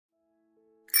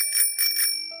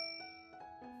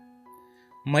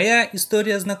Моя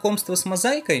история знакомства с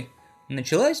Мозаикой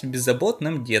началась в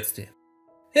беззаботном детстве.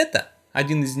 Это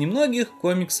один из немногих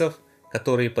комиксов,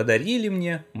 которые подарили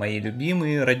мне мои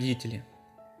любимые родители.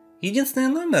 Единственный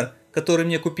номер, который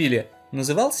мне купили,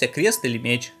 назывался «Крест или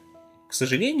меч». К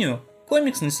сожалению,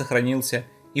 комикс не сохранился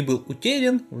и был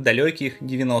утерян в далеких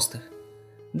 90-х.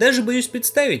 Даже боюсь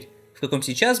представить, в каком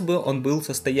сейчас бы он был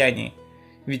состоянии,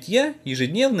 ведь я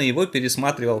ежедневно его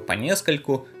пересматривал по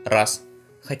нескольку раз.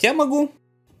 Хотя могу.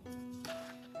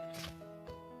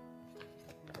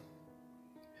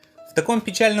 В таком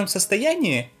печальном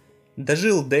состоянии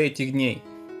дожил до этих дней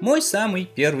мой самый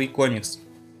первый комикс.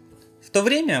 В то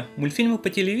время мультфильмы по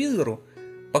телевизору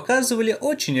показывали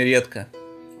очень редко,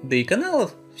 да и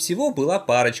каналов всего была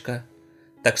парочка,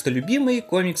 так что любимые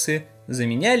комиксы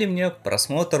заменяли мне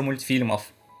просмотр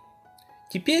мультфильмов.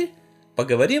 Теперь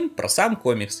поговорим про сам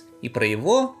комикс и про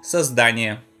его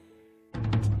создание.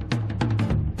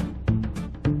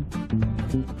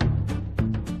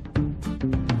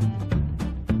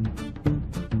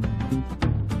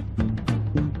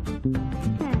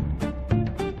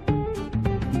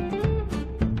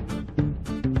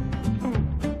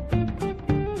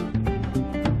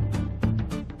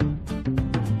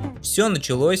 Все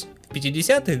началось в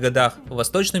 50-х годах в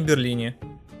Восточном Берлине.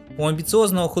 У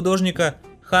амбициозного художника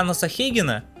Ханнеса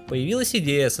Хейгена появилась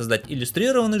идея создать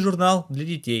иллюстрированный журнал для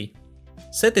детей.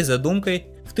 С этой задумкой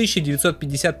в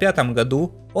 1955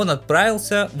 году он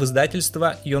отправился в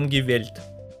издательство ENG.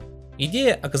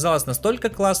 Идея оказалась настолько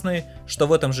классной, что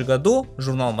в этом же году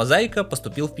журнал «Мозаика»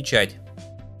 поступил в печать.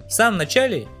 В самом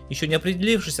начале, еще не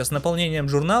определившись с наполнением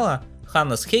журнала,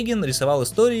 Ханнес Хейген рисовал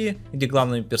истории, где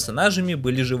главными персонажами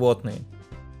были животные.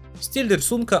 Стиль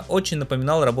рисунка очень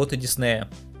напоминал работы Диснея.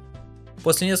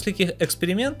 После нескольких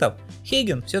экспериментов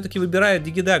Хейген все-таки выбирает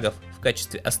дигидагов в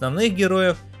качестве основных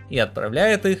героев и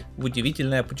отправляет их в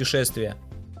удивительное путешествие.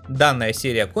 Данная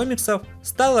серия комиксов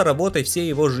стала работой всей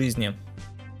его жизни.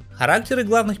 Характеры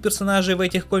главных персонажей в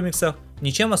этих комиксах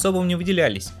ничем особым не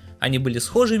выделялись. Они были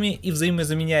схожими и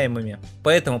взаимозаменяемыми,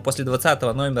 поэтому после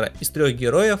 20-го номера из 3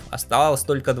 героев оставалось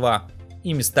только 2.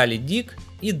 Ими стали Дик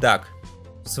и Даг.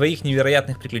 В своих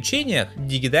невероятных приключениях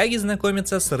дигидаги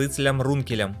знакомятся с рыцарем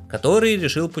Рункелем, который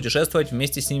решил путешествовать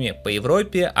вместе с ними по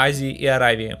Европе, Азии и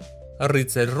Аравии.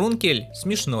 Рыцарь Рункель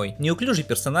смешной, неуклюжий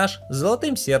персонаж с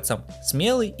золотым сердцем,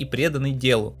 смелый и преданный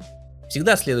делу.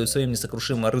 Всегда следует своим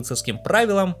несокрушимым рыцарским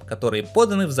правилам, которые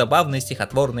поданы в забавной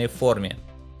стихотворной форме.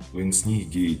 Wenn's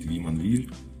nicht geht, wie man will,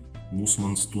 muss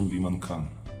man's tun, wie man kann.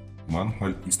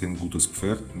 Manchmal ist ein gutes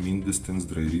Pferd mindestens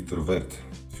 3 Ritter wert.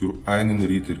 Für einen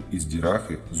Ritter ist die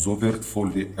Rache so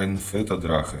wertvoll wie ein fetter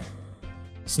Drache.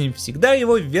 С ним всегда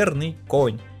его верный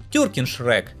конь, Тюркин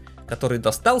Шрек, который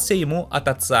достался ему от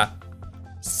отца.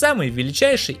 Самый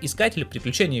величайший искатель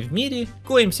приключений в мире,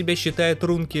 коим себя считает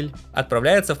Рункель,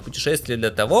 отправляется в путешествие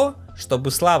для того, чтобы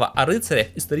слава о рыцарях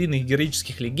и старинных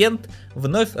героических легенд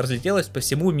вновь разлетелась по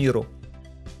всему миру.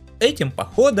 Этим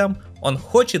походом он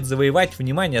хочет завоевать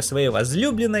внимание своей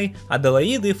возлюбленной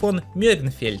Аделаиды фон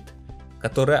Мёрнфельд,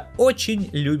 которая очень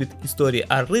любит истории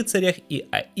о рыцарях и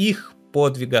о их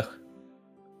подвигах.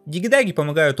 Дигидаги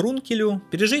помогают Рункелю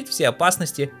пережить все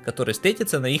опасности, которые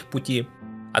встретятся на их пути,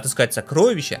 отыскать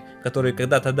сокровища, которые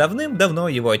когда-то давным-давно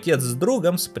его отец с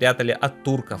другом спрятали от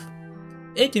турков.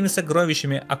 Этими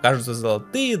сокровищами окажутся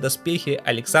золотые доспехи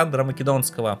Александра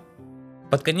Македонского.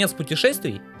 Под конец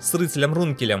путешествий с рыцарем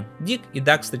Рункелем Дик и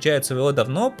Даг встречают своего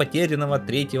давно потерянного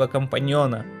третьего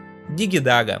компаньона –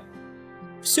 Дигидага.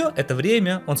 Все это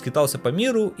время он скитался по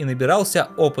миру и набирался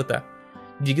опыта.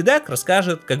 Дигидаг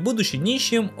расскажет, как будучи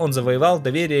нищим, он завоевал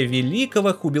доверие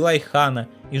великого Хубилай-хана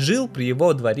и жил при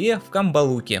его дворе в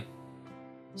Камбалуке.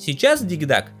 Сейчас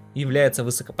Дигидаг является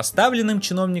высокопоставленным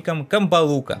чиновником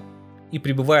Камбалука и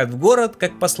прибывает в город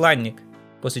как посланник,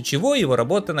 после чего его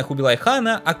работа на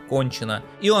Хубилай-хана окончена,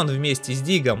 и он вместе с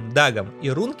Дигом, Дагом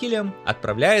и Рункелем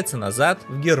отправляется назад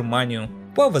в Германию.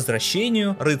 По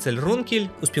возвращению рыцарь Рункель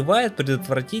успевает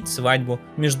предотвратить свадьбу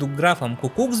между графом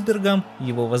Кукуксбергом и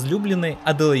его возлюбленной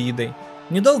Аделаидой.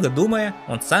 Недолго думая,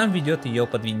 он сам ведет ее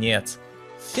под венец.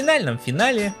 В финальном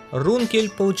финале Рункель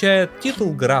получает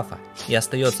титул графа и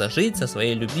остается жить со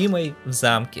своей любимой в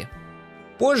замке.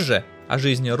 Позже о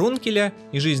жизни Рункеля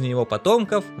и жизни его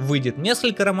потомков выйдет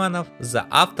несколько романов за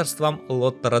авторством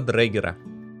Лоттера Дрегера.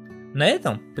 На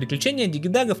этом приключения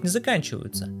дигидагов не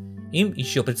заканчиваются. Им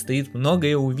еще предстоит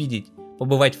многое увидеть,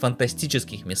 побывать в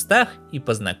фантастических местах и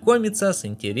познакомиться с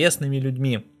интересными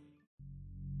людьми.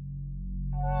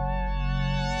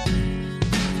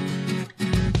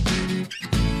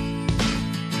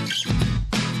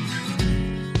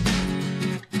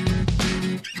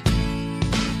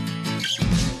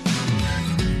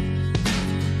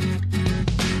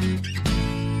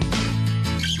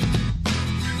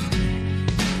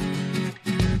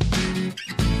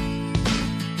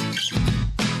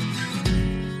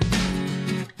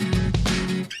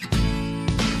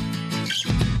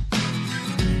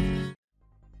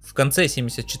 конце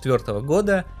 1974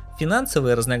 года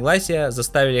финансовые разногласия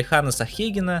заставили Ханнеса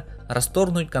Хейгена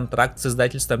расторгнуть контракт с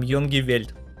издательством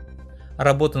ENG.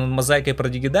 Работа над мозаикой про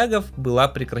дигидагов была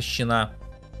прекращена.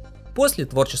 После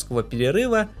творческого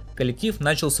перерыва коллектив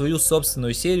начал свою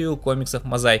собственную серию комиксов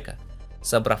 «Мозаика»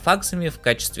 с абрафаксами в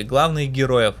качестве главных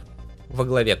героев. Во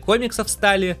главе комиксов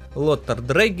стали Лоттер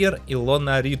Дреггер и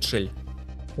Лона Ритшель.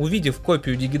 Увидев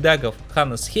копию дигидагов,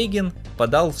 Ханнес Хейген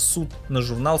подал в суд на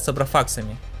журнал с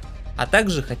абрафаксами, а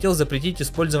также хотел запретить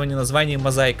использование названия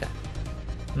 «Мозаика».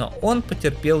 Но он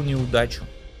потерпел неудачу.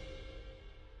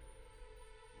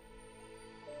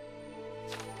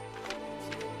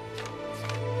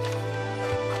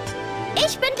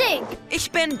 Ich bin Ding.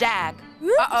 Ich bin Dag.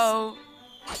 Uh-oh.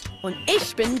 Und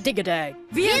ich bin Digidag.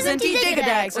 Wir sind die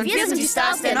Digidags und wir sind die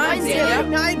Stars der neuen Serie.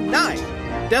 Nein, nein.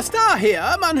 Der Star hier,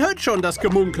 man hört schon das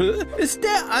Gemunkel, ist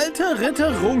der alte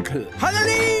Ritter Runkel.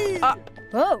 Hallali!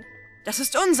 Oh. Das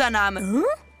ist unser Name.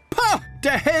 Pah,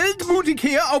 der Held mutig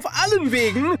hier auf allen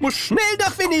Wegen muss schnell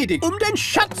nach Venedig, um den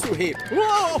Schatz zu heben.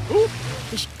 Wow.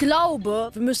 Ich glaube,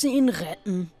 wir müssen ihn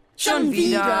retten. Schon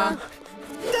wieder.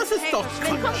 Das ist doch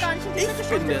Quatsch. Ich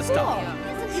bin der Star.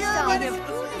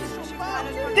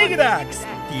 Digidags!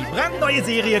 Die brandneue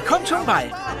Serie kommt schon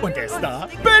bald. Und der Star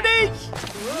bin ich!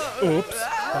 Ups,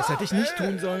 das hätte ich nicht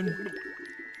tun sollen.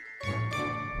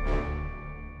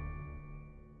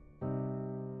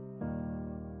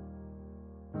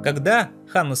 Когда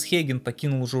Ханнес Хейген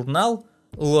покинул журнал,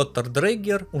 Лоттер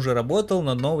Дреггер уже работал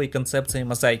над новой концепцией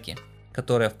мозаики,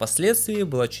 которая впоследствии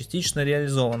была частично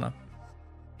реализована.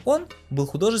 Он был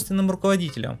художественным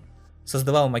руководителем,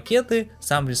 создавал макеты,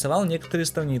 сам рисовал некоторые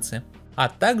страницы, а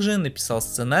также написал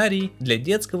сценарий для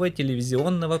детского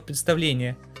телевизионного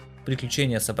представления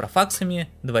 «Приключения с абрафаксами.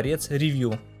 Дворец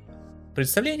Ревью».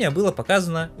 Представление было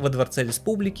показано во Дворце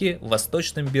Республики в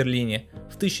Восточном Берлине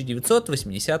в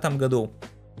 1980 году.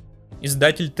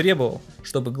 Издатель требовал,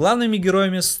 чтобы главными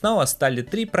героями снова стали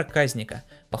 3 проказника,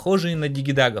 похожие на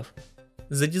дигидагов.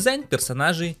 За дизайн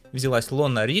персонажей взялась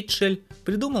Лона Ритшель,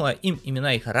 придумала им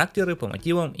имена и характеры по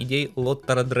мотивам идей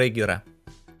Лоттера Дреггера.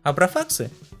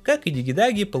 Абрафаксы, как и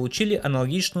дигидаги, получили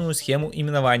аналогичную схему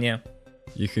именования.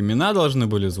 Их имена должны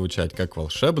были звучать как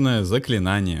волшебное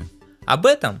заклинание. Об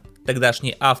этом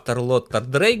тогдашний автор Лоттер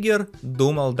Дреггер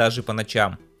думал даже по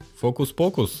ночам.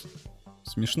 Фокус-покус?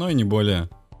 Смешно и не более.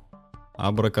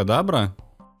 Абракадабра?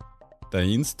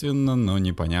 Таинственно, но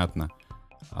непонятно.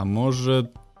 А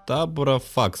может,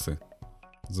 абрафаксы?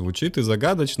 Звучит и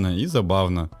загадочно, и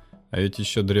забавно. А ведь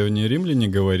еще древние римляне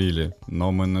говорили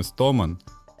 «nomen est omen»,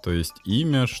 то есть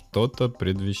имя что-то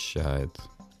предвещает.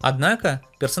 Однако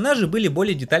персонажи были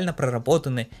более детально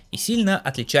проработаны и сильно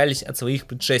отличались от своих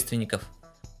предшественников.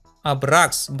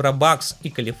 Абракс, Брабакс и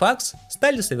Калифакс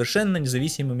стали совершенно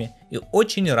независимыми и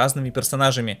очень разными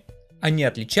персонажами. Они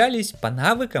отличались по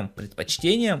навыкам,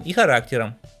 предпочтениям и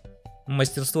характерам.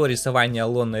 Мастерство рисования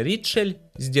Лоны Ритшель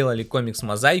сделали комикс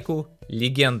 «Мозаику»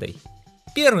 легендой.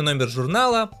 Первый номер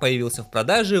журнала появился в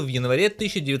продаже в январе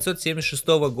 1976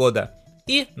 года,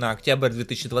 и на октябрь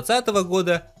 2020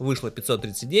 года вышло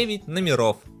 539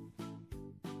 номеров.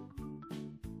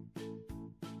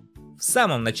 В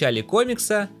самом начале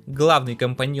комикса главный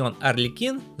компаньон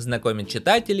Арлекин знакомит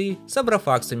читателей с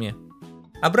абрафаксами.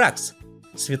 Абракс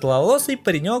 – светловолосый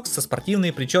паренек со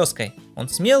спортивной прической, он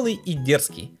смелый и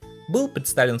дерзкий. Был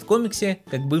представлен в комиксе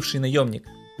как бывший наемник,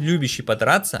 любящий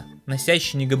подраться,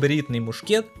 носящий негабаритный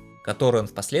мушкет, который он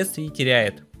впоследствии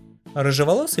теряет.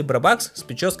 Рыжеволосый Брабакс с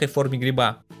прической в форме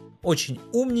гриба, очень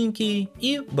умненький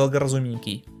и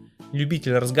благоразумненький,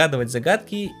 любитель разгадывать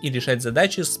загадки и решать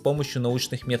задачи с помощью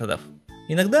научных методов.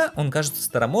 Иногда он кажется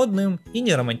старомодным и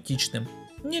неромантичным,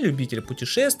 не любитель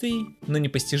путешествий, но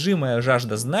непостижимая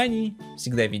жажда знаний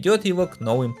всегда ведет его к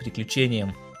новым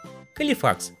приключениям.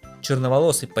 Калифакс –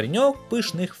 черноволосый паренек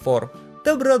пышных форм,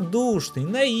 добродушный,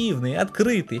 наивный,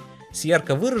 открытый, с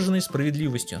ярко выраженной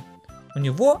справедливостью. У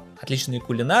него отличные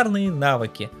кулинарные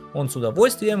навыки, он с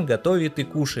удовольствием готовит и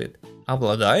кушает.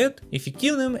 Обладает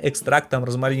эффективным экстрактом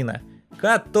розмарина,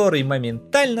 который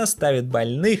моментально ставит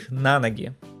больных на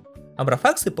ноги.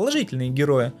 Абрафаксы положительные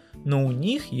герои, но у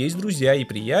них есть друзья и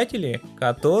приятели,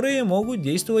 которые могут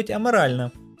действовать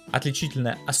аморально.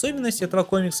 Отличительная особенность этого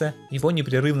комикса – его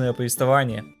непрерывное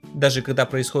повествование. Даже когда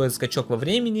происходит скачок во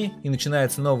времени и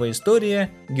начинается новая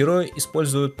история, герои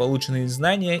используют полученные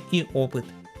знания и опыт.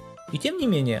 И тем не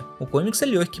менее, у комикса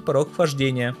легкий порог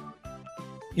вхождения.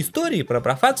 Истории про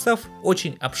абрафаксов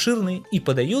очень обширны и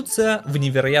подаются в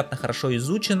невероятно хорошо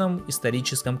изученном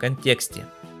историческом контексте.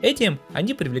 Этим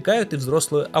они привлекают и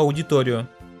взрослую аудиторию.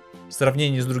 В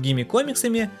сравнении с другими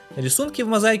комиксами, рисунки в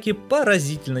 «Мозаике»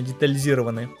 поразительно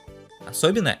детализированы.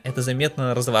 Особенно это заметно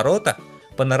на разворотах,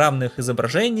 панорамных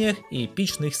изображениях и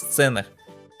эпичных сценах.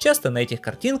 Часто на этих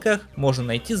картинках можно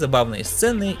найти забавные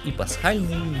сцены и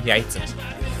пасхальные яйца.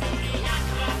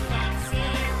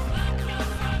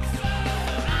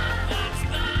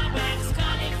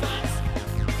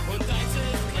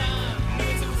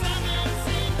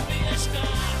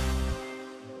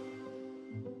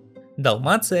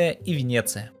 Далмация и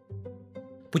Венеция.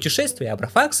 Путешествия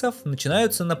абрафаксов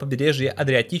начинаются на побережье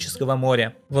Адриатического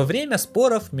моря, во время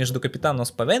споров между капитаном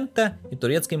Спавента и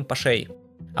турецким пашей.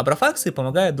 Абрафаксы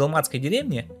помогают далматской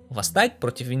деревне восстать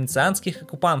против венецианских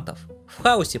оккупантов. В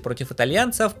хаосе против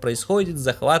итальянцев происходит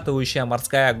захватывающая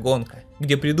морская гонка,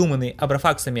 где придуманный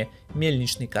абрафаксами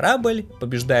мельничный корабль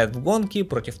побеждает в гонке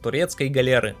против турецкой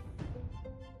галеры.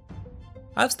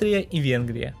 Австрия и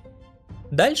Венгрия.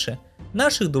 Дальше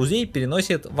наших друзей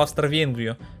переносят в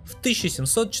Австро-Венгрию в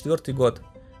 1704 год,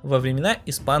 во времена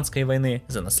Испанской войны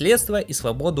за наследство и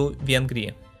свободу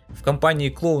Венгрии. В компании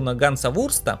клоуна Ганса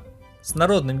Вурста с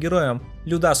народным героем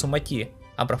Людасу Мати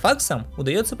абрафаксам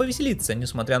удается повеселиться,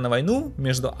 несмотря на войну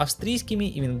между австрийскими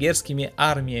и венгерскими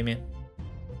армиями.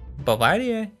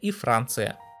 Бавария и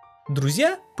Франция.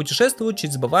 Друзья путешествуют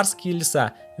через баварские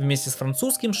леса вместе с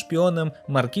французским шпионом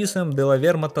Маркисом де ла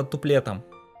Вермата Туплетом.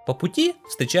 По пути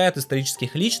встречают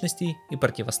исторических личностей и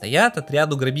противостоят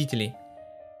отряду грабителей.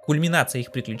 Кульминацией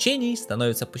их приключений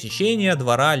становится посещение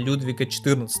двора Людвига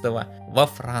XIV во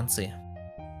Франции.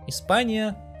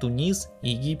 Испания, Тунис,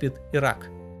 Египет, Ирак.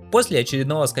 После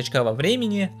очередного скачка во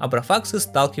времени абрафаксы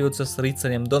сталкиваются с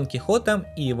рыцарем Дон Кихотом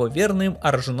и его верным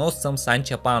оруженосцем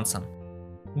Санчо Пансом.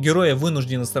 Герои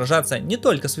вынуждены сражаться не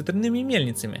только с ветряными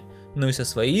мельницами, но и со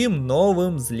своим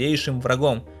новым злейшим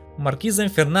врагом – маркизом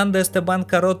Фернандо Эстебан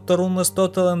Каротто Рунос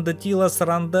Тотален Attila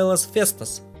Саранделас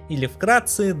Фестас, или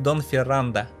вкратце Дон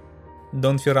Феррандо.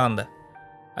 Дон Феррандо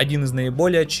 – один из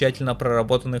наиболее тщательно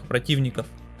проработанных противников,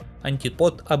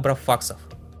 антипод абрафаксов.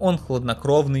 Он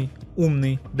хладнокровный,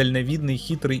 умный, дальновидный,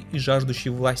 хитрый и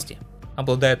жаждущий власти.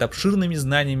 Обладает обширными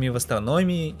знаниями в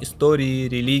астрономии, истории,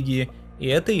 религии, и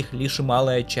это их лишь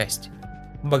малая часть.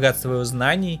 Богатство его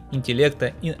знаний,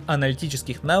 интеллекта и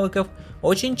аналитических навыков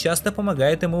очень часто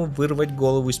помогает ему вырвать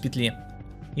голову из петли.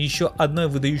 Еще одной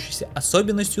выдающейся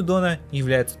особенностью Дона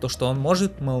является то, что он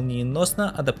может молниеносно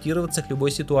адаптироваться к любой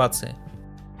ситуации.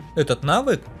 Этот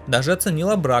навык даже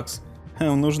оценил Абракс.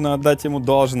 Нужно отдать ему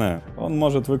должное, он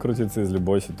может выкрутиться из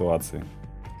любой ситуации.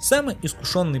 Самый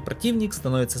искушенный противник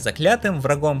становится заклятым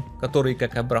врагом, который,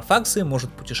 как абрафаксы,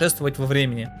 может путешествовать во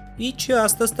времени и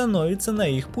часто становится на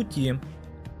их пути.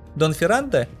 Дон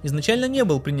Феррандо изначально не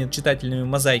был принят читателями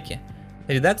Мозаики.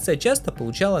 Редакция часто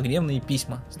получала гневные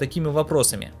письма с такими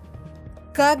вопросами.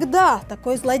 Когда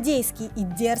такой злодейский и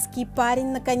дерзкий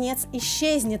парень наконец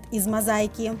исчезнет из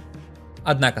Мозаики?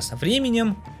 Однако со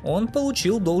временем он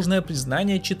получил должное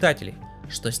признание читателей,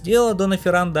 что сделало Дона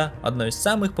Феррандо одной из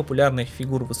самых популярных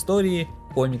фигур в истории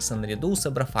комикса наряду с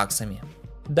абрафаксами.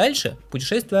 Дальше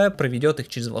путешествие проведет их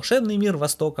через волшебный мир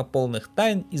Востока, полных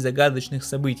тайн и загадочных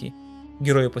событий.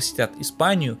 Герои посетят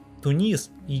Испанию, Тунис,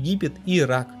 Египет и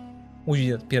Ирак,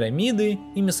 увидят пирамиды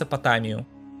и Месопотамию.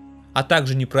 А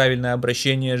также неправильное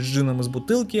обращение с джином из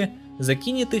бутылки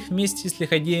закинет их вместе с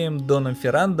лиходеем Доном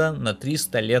Феррандо на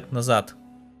 300 лет назад.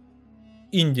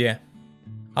 Индия.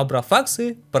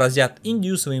 Абрафаксы поразят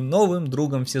Индию своим новым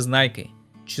другом Всезнайкой.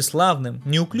 Тщеславным,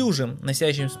 неуклюжим,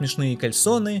 носящим смешные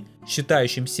кальсоны,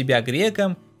 считающим себя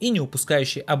греком и не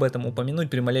упускающий об этом упомянуть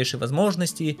при малейшей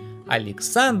возможности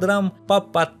Александром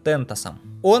Папатентосом.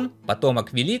 Он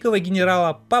потомок великого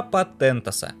генерала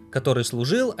Папатентоса, который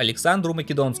служил Александру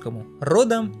Македонскому,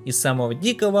 родом из самого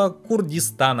дикого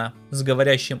Курдистана, с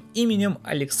говорящим именем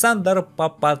Александр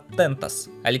Папатентос.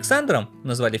 Александром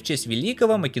назвали в честь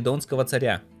великого македонского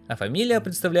царя, а фамилия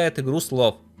представляет игру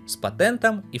слов с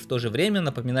патентом и в то же время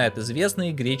напоминает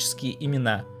известные греческие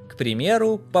имена, к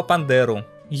примеру, Папандеру.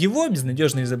 Его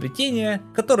безнадежное изобретение,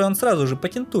 которое он сразу же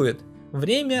патентует,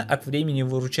 время от времени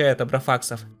выручает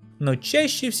абрафаксов, но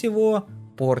чаще всего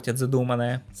портят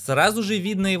задуманное. Сразу же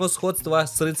видно его сходство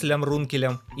с рыцарем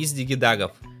Рункелем из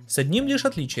Дигидагов, с одним лишь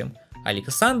отличием –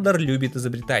 Александр любит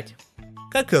изобретать.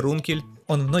 Как и Рункель,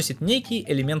 он вносит некий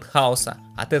элемент хаоса,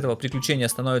 от этого приключения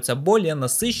становятся более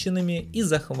насыщенными и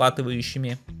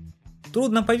захватывающими.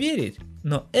 Трудно поверить,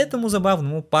 но этому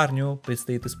забавному парню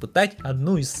предстоит испытать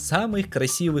одну из самых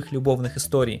красивых любовных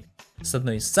историй с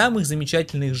одной из самых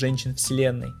замечательных женщин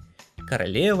вселенной –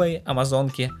 королевой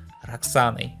амазонки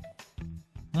Роксаной.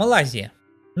 Малайзия.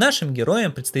 Нашим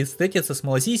героям предстоит встретиться с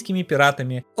малазийскими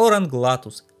пиратами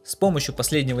Оранглатус, с помощью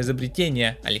последнего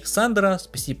изобретения Александра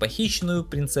спасти похищенную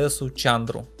принцессу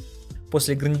Чандру.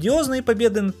 После грандиозной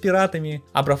победы над пиратами,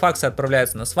 абрафаксы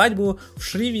отправляются на свадьбу в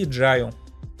Шривиджаю.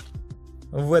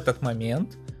 В этот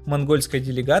момент монгольская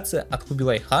делегация от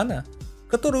Кубилай-хана,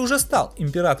 который уже стал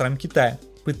императором Китая,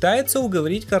 пытается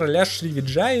уговорить короля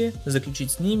Шривиджаи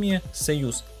заключить с ними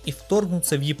союз и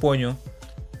вторгнуться в Японию.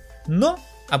 Но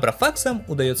абрафаксам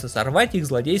удается сорвать их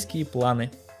злодейские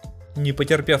планы. Не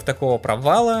потерпев такого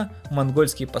провала,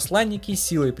 монгольские посланники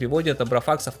силой приводят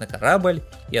абрафаксов на корабль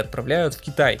и отправляют в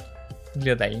Китай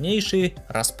для дальнейшей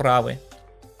расправы.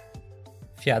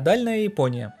 Феодальная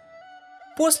Япония.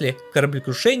 После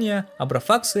кораблекрушения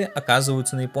абрафаксы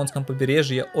оказываются на японском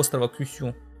побережье острова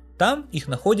Кюсю. Там их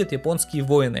находят японские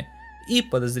воины и,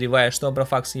 подозревая, что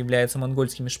абрафаксы являются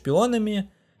монгольскими шпионами,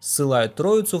 ссылают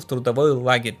троицу в трудовой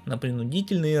лагерь на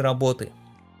принудительные работы.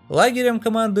 Лагерем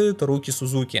командует Руки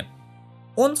Сузуки.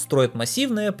 Он строит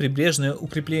массивное прибрежное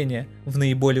укрепление в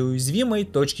наиболее уязвимой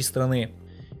точке страны.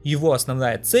 Его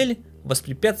основная цель –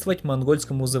 воспрепятствовать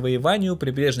монгольскому завоеванию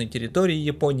прибрежной территории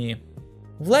Японии.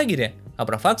 В лагере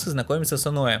абрафаксы знакомятся с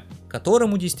Аное,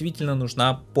 которому действительно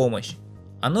нужна помощь.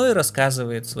 Аное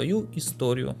рассказывает свою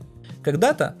историю.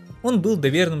 Когда-то он был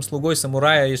доверенным слугой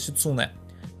самурая Йосицуне.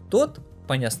 Тот,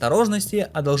 по неосторожности,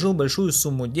 одолжил большую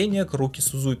сумму денег Руки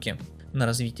Сузуки на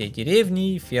развитие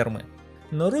деревни и фермы.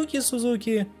 Но Руки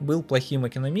Сузуки был плохим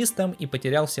экономистом и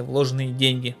потерял все вложенные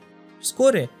деньги.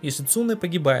 Вскоре Йосицуне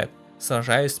погибает,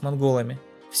 сражаясь с монголами.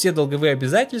 Все долговые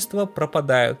обязательства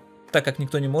пропадают, так как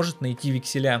никто не может найти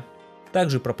векселя.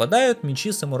 Также пропадают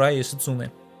мечи самурая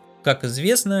Йосицуне. Как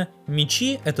известно,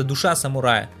 мечи – это душа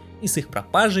самурая, и с их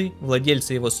пропажей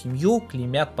владельцы его семью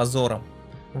клеймят позором.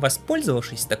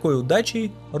 Воспользовавшись такой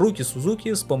удачей, Руки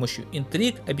Сузуки с помощью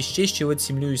интриг обесчещивает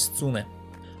семью Йосицуне.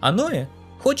 Аное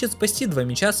хочет спасти два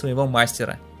меча своего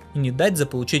мастера и не дать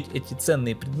заполучить эти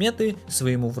ценные предметы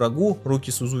своему врагу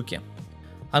Руки Сузуки.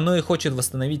 Аное хочет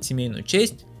восстановить семейную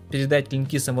честь, передать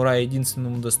клинки самурая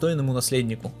единственному достойному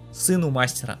наследнику, сыну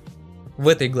мастера. В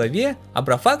этой главе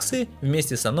абрафаксы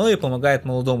вместе с Аное помогают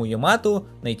молодому Ямато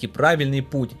найти правильный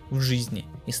путь в жизни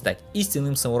и стать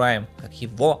истинным самураем, как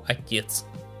его отец.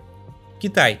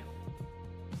 Китай.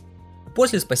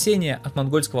 После спасения от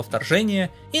монгольского вторжения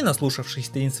и наслушавшись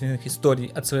таинственных историй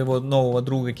от своего нового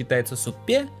друга китайца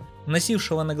Суппе,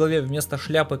 носившего на голове вместо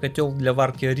шляпы котел для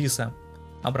варки риса,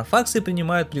 абрафаксы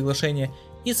принимают приглашение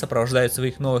и сопровождают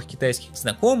своих новых китайских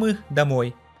знакомых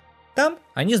домой. Там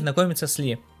они знакомятся с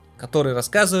Ли, который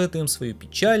рассказывает им свою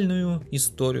печальную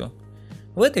историю.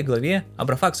 В этой главе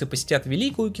абрафаксы посетят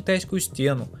Великую Китайскую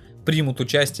стену, примут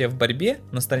участие в борьбе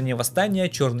на стороне восстания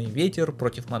Черный ветер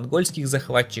против монгольских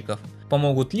захватчиков,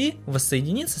 помогут Ли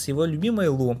воссоединиться с его любимой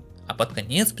Лу, а под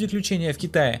конец приключения в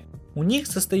Китае у них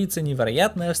состоится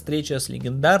невероятная встреча с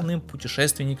легендарным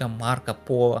путешественником Марко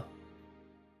Поло.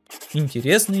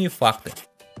 Интересные факты.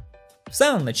 В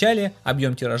самом начале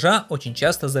объем тиража очень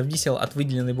часто зависел от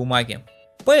выделенной бумаги.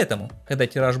 Поэтому, когда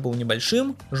тираж был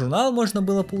небольшим, журнал можно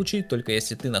было получить только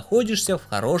если ты находишься в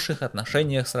хороших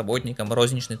отношениях с работником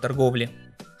розничной торговли.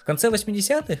 В конце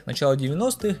 80-х, начало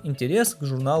 90-х интерес к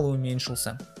журналу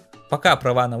уменьшился, пока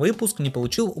права на выпуск не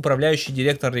получил управляющий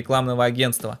директор рекламного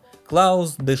агентства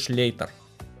Клаус де Шлейтер.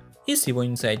 И с его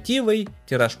инициативой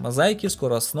тираж Мозаики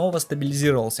скоро снова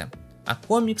стабилизировался, а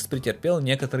комикс претерпел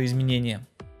некоторые изменения.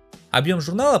 Объем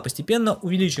журнала постепенно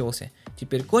увеличивался.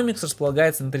 Теперь комикс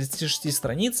располагается на 36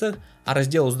 страницах, а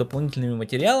раздел с дополнительными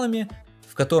материалами,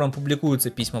 в котором публикуются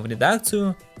письма в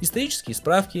редакцию, исторические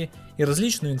справки и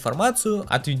различную информацию,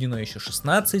 отведено еще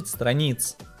 16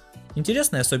 страниц.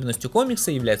 Интересной особенностью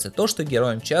комикса является то, что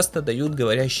героям часто дают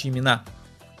говорящие имена.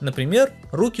 Например,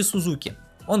 Руки Сузуки.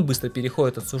 Он быстро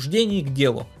переходит от суждений к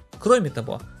делу. Кроме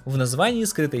того, в названии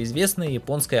скрыта известная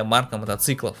японская марка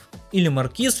мотоциклов. Или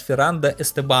Маркиз Феррандо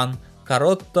Эстебан,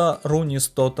 Каротто Рунис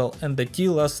Тотал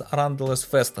Эндатилас Ранделес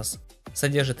Фестас.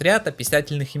 Содержит ряд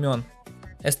описательных имен.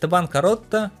 Эстебан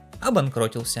Каротто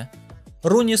обанкротился.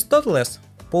 Рунис Тотлес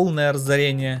 – полное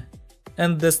разорение.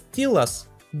 Эндестилас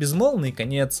 – безмолвный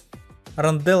конец.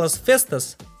 Ранделес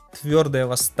Фестас – твердое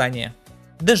восстание.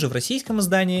 Даже в российском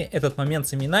издании этот момент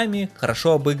с именами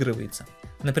хорошо обыгрывается.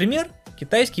 Например,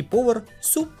 китайский повар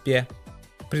Суппе,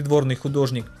 придворный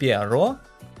художник Пиаро,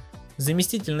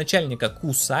 заместитель начальника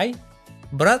Кусай,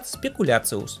 брат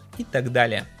Спекуляциус и так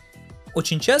далее.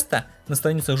 Очень часто на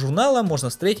страницах журнала можно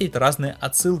встретить разные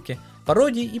отсылки,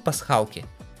 пародии и пасхалки,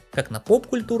 как на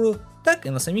поп-культуру, так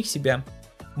и на самих себя.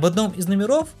 В одном из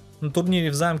номеров на турнире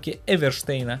в замке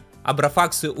Эверштейна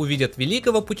абрафаксы увидят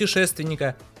великого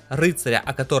путешественника, рыцаря,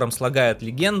 о котором слагают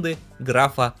легенды,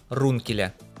 графа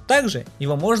Рункеля. Также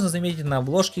его можно заметить на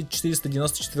обложке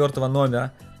 494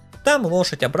 номера. Там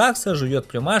лошадь Абракса жует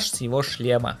плюмаж с его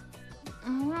шлема.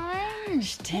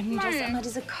 Stimmt, du hast immer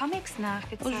diese Comics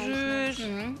nachgezeichnet. süß.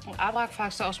 Und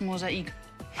Abraxfaxe aus Mosaik.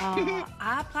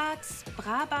 Abrax,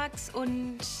 Brabax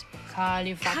und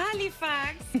Kalifax.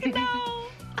 Kalifax, genau.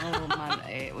 Oh Mann,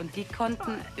 ey. Und die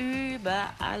konnten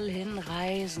überall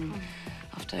hinreisen.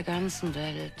 Auf der ganzen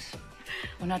Welt.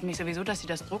 Wundert mich sowieso, dass sie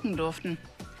das drucken durften.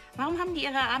 Warum haben die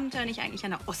ihre Abenteuer nicht eigentlich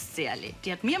an der Ostsee erlebt?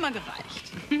 Die hat mir immer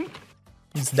gereicht.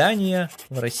 Издания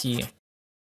в России.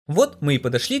 Вот мы и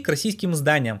подошли к российским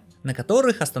изданиям, на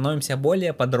которых остановимся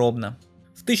более подробно.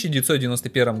 В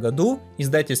 1991 году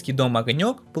издательский дом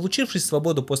 «Огонек», получивший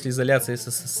свободу после изоляции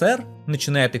СССР,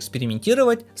 начинает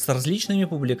экспериментировать с различными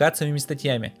публикациями и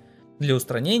статьями для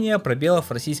устранения пробелов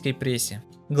в российской прессе.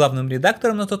 Главным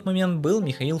редактором на тот момент был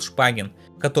Михаил Шпагин,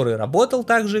 который работал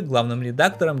также главным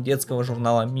редактором детского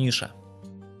журнала «Миша».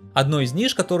 Одной из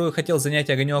ниш, которую хотел занять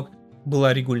 «Огонек»,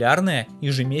 была регулярная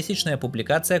ежемесячная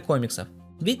публикация комиксов.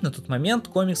 Ведь на тот момент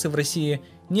комиксы в России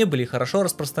не были хорошо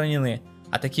распространены,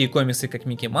 а такие комиксы, как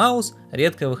Микки Маус,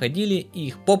 редко выходили и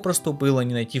их попросту было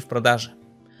не найти в продаже.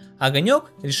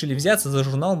 «Огонек» решили взяться за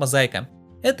журнал «Мозаика».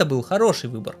 Это был хороший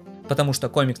выбор, потому что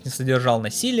комикс не содержал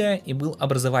насилия и был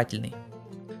образовательный.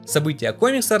 События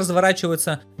комикса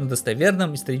разворачиваются на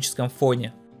достоверном историческом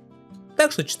фоне.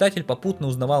 Так что читатель попутно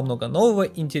узнавал много нового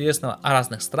и интересного о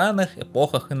разных странах,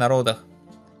 эпохах и народах.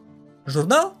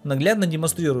 Журнал наглядно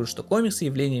демонстрирует, что комиксы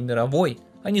явление мировой,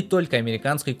 а не только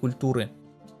американской культуры.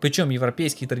 Причем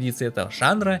европейские традиции этого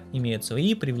жанра имеют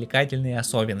свои привлекательные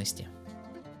особенности.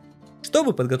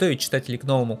 Чтобы подготовить читателей к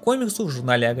новому комиксу, в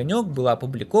журнале «Огонек» была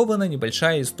опубликована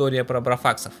небольшая история про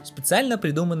абрафаксов, специально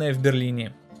придуманная в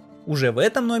Берлине. Уже в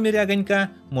этом номере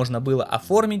 «Огонька» можно было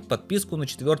оформить подписку на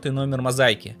 4-й номер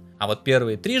 «Мозаики», а вот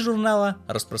первые 3 журнала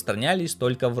распространялись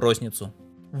только в розницу.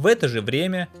 В это же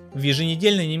время в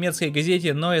еженедельной немецкой газете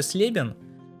Neues Leben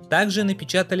также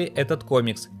напечатали этот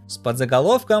комикс с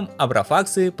подзаголовком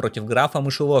 «Абрафаксы против графа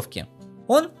Мышеловки».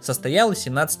 Он состоял из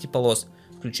 17 полос,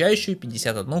 включающую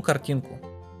 51 картинку.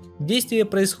 Действие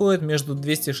происходит между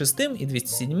 206 и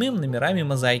 207 номерами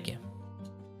 «Мозаики».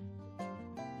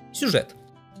 Сюжет.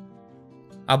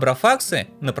 Абрафаксы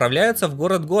направляются в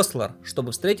город Гослар,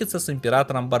 чтобы встретиться с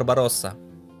императором Барбаросса.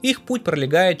 Их путь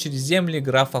пролегает через земли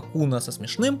графа Куна со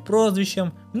смешным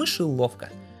прозвищем Мышеловка.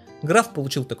 Граф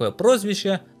получил такое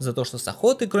прозвище за то, что с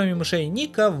охоты, кроме мышей,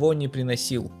 никого не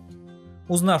приносил.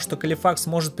 Узнав, что Калифакс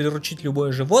может приручить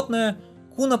любое животное,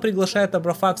 Куна приглашает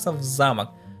абрафаксов в замок.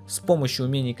 С помощью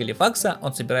умений Калифакса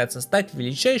он собирается стать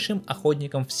величайшим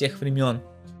охотником всех времен.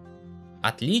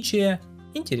 Отличие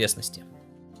интересности.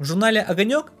 В журнале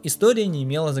 «Огонек» история не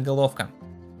имела заголовка.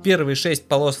 Первые 6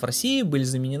 полос в России были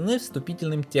заменены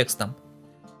вступительным текстом.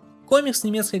 Комикс в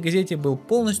немецкой газете был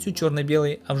полностью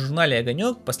черно-белый, а в журнале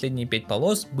 «Огонек» последние 5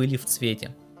 полос были в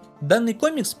цвете. Данный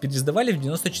комикс переиздавали в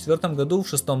 1994 году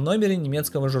в 6-м номере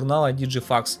немецкого журнала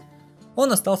Digifax.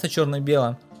 Он остался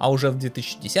черно-белым, а уже в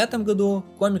 2010 году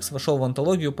комикс вошел в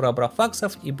антологию про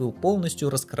абрафаксов и был полностью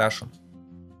раскрашен.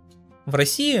 В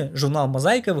России журнал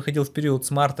 «Мозаика» выходил в период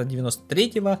с марта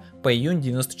 1993 по июнь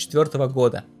 1994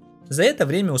 года. За это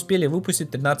время успели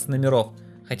выпустить 13 номеров,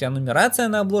 хотя нумерация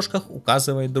на обложках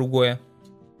указывает другое.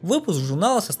 Выпуск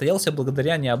журнала состоялся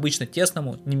благодаря необычно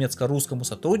тесному немецко-русскому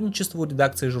сотрудничеству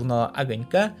редакции журнала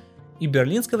 «Огонька» и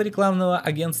берлинского рекламного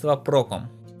агентства «Проком».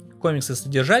 Комиксы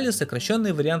содержали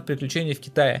сокращенный вариант приключений в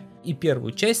Китае и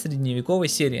первую часть средневековой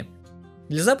серии.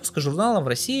 Для запуска журнала в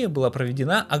России была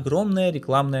проведена огромная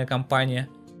рекламная кампания.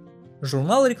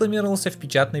 Журнал рекламировался в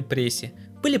печатной прессе,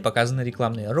 были показаны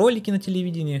рекламные ролики на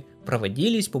телевидении,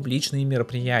 проводились публичные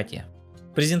мероприятия.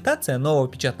 Презентация нового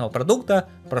печатного продукта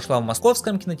прошла в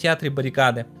московском кинотеатре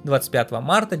 «Баррикады» 25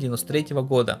 марта 1993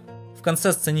 года. В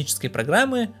конце сценической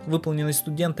программы, выполненной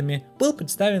студентами, был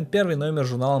представлен первый номер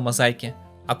журнала «Мозаики»,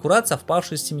 аккурат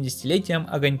совпавший с 70-летием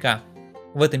 «Огонька».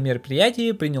 В этом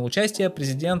мероприятии принял участие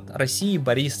президент России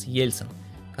Борис Ельцин,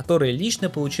 который лично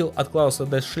получил от Клауса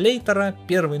де Шлейтера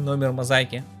первый номер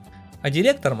 «Мозаики». А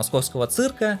директор московского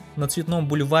цирка на Цветном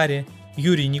бульваре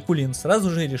Юрий Никулин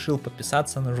сразу же решил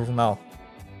подписаться на журнал.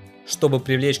 Чтобы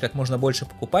привлечь как можно больше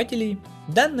покупателей,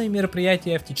 данное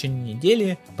мероприятие в течение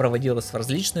недели проводилось в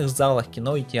различных залах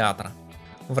кино и театра.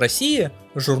 В России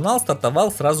журнал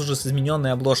стартовал сразу же с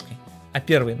измененной обложкой, а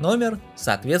первый номер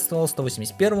соответствовал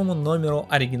 181 номеру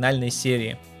оригинальной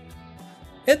серии.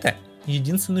 Это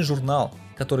единственный журнал,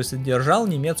 который содержал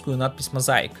немецкую надпись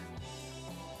 «Мозаик».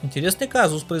 Интересный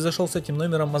казус произошел с этим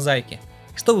номером «Мозаики».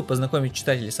 Чтобы познакомить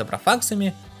читателей с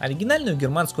абрафаксами, оригинальную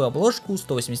германскую обложку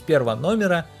 181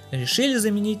 номера решили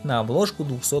заменить на обложку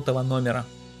 200 номера.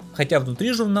 Хотя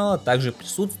внутри журнала также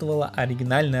присутствовала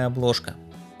оригинальная обложка.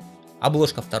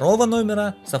 Обложка второго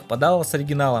номера совпадала с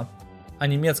оригиналом, а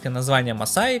немецкое название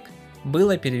MOSAIK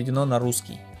было переведено на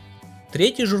русский.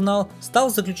 Третий журнал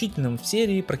стал заключительным в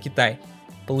серии про Китай,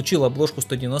 получил обложку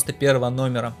 191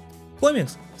 номера.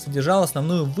 Комикс содержал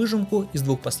основную выжимку из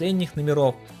двух последних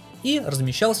номеров и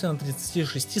размещался на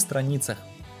 36 страницах.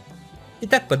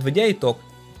 Итак, подводя итог,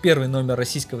 первый номер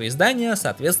российского издания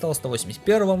соответствовал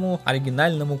 181-му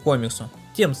оригинальному комиксу,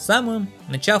 тем самым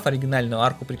начав оригинальную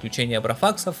арку приключений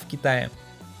абрафаксов в Китае.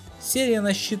 Серия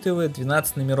насчитывает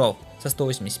 12 номеров, со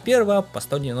 181 по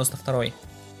 192.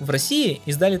 В России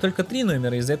издали только 3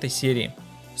 номера из этой серии: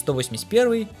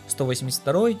 181,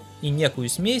 182 и некую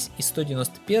смесь из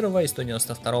 191 и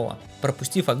 192,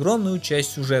 пропустив огромную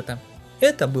часть сюжета.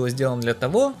 Это было сделано для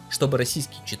того, чтобы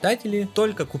российские читатели,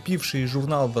 только купившие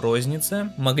журнал в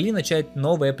рознице, могли начать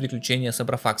новое приключение с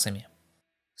абрафаксами.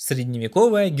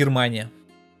 Средневековая Германия.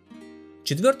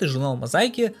 Четвертый журнал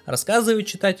 «Мозаики» рассказывает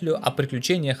читателю о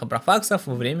приключениях абрафаксов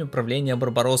во время правления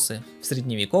Барбароссы в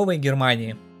средневековой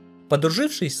Германии.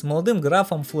 Подружившись с молодым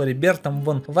графом Флорибертом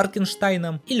фон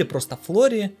Варкенштайном, или просто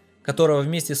Флори, которого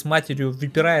вместе с матерью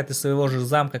выпирает из своего же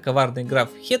замка коварный граф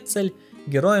Хетцель,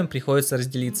 героям приходится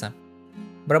разделиться.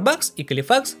 Брабакс и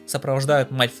Калифакс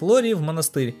сопровождают мать Флори в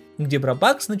монастырь, где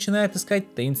Брабакс начинает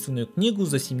искать таинственную книгу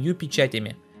за 7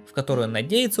 печатями, в которой он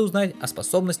надеется узнать о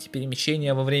способности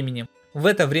перемещения во времени. В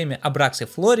это время Абракс и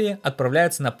Флори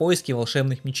отправляются на поиски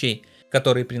волшебных мечей,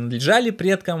 которые принадлежали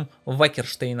предкам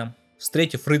Вакерштейнам.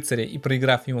 Встретив рыцаря и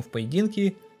проиграв ему в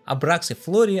поединке, Абракс и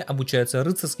Флори обучаются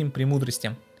рыцарским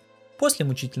премудростям. После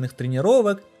мучительных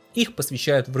тренировок их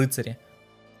посвящают в рыцари.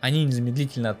 Они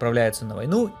незамедлительно отправляются на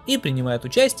войну и принимают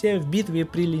участие в битве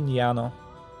при Линьяно.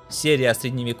 Серия о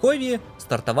средневековье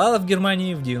стартовала в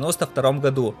Германии в 1992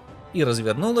 году и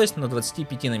развернулась на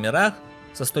 25 номерах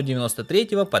со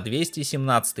 193 по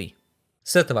 217.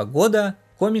 С этого года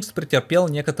комикс претерпел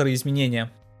некоторые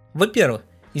изменения. Во-первых,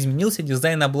 изменился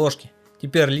дизайн обложки.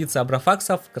 Теперь лица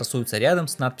абрафаксов красуются рядом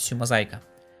с надписью «Мозаика».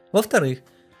 Во-вторых,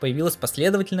 появилась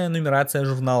последовательная нумерация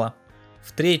журнала.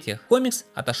 В-третьих, комикс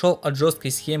отошел от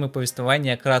жесткой схемы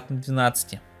повествования кратно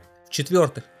 12.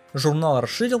 В-четвертых, журнал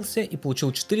расширился и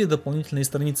получил 4 дополнительные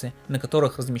страницы, на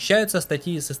которых размещаются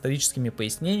статьи с историческими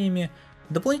пояснениями,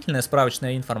 дополнительная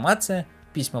справочная информация,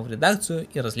 письма в редакцию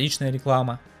и различная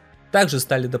реклама. Также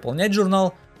стали дополнять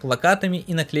журнал плакатами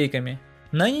и наклейками,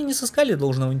 но они не сыскали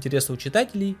должного интереса у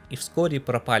читателей и вскоре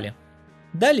пропали.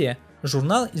 Далее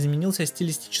журнал изменился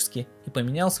стилистически и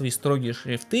поменял свои строгие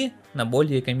шрифты на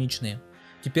более комичные.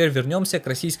 Теперь вернемся к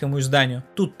российскому изданию.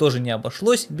 Тут тоже не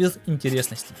обошлось без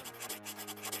интересностей.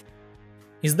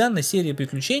 Из данной серии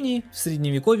приключений в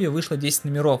средневековье вышло 10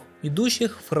 номеров,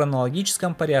 идущих в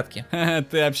хронологическом порядке.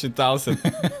 Ты обсчитался.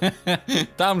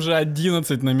 Там же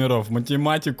 11 номеров.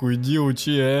 Математику иди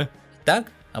учи,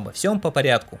 Итак, обо всем по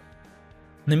порядку.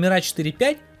 Номера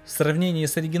 4-5 в сравнении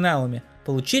с оригиналами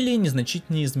получили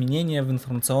незначительные изменения в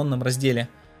информационном разделе.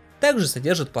 Также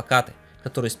содержат плакаты,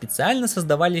 которые специально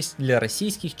создавались для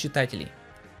российских читателей.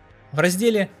 В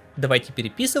разделе «Давайте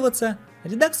переписываться»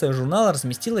 редакция журнала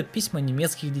разместила письма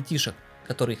немецких детишек,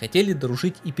 которые хотели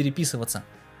дружить и переписываться.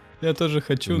 Я тоже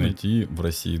хочу найти в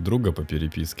России друга по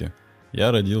переписке.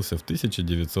 Я родился в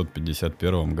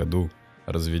 1951 году,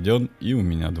 разведен и у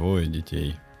меня 2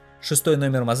 детей. Шестой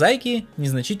номер «Мозаики»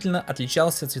 незначительно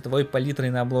отличался цветовой палитрой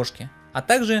на обложке, а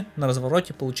также на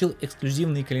развороте получил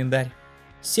эксклюзивный календарь.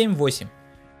 7-8.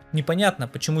 Непонятно,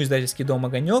 почему издательский дом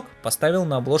 «Огонек» поставил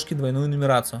на обложке двойную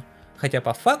нумерацию, хотя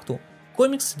по факту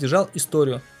комикс содержал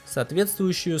историю,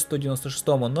 соответствующую 196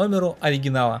 номеру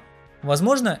оригинала.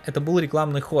 Возможно, это был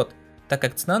рекламный ход, так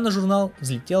как цена на журнал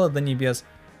взлетела до небес,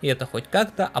 и это хоть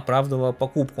как-то оправдывало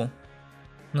покупку.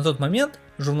 На тот момент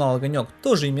журнал «Огонек»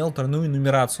 тоже имел тройную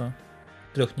нумерацию.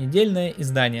 3-недельное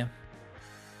издание.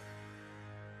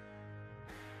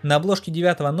 На обложке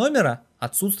 9 номера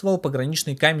отсутствовал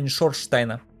пограничный камень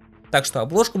Шорнштейна, так что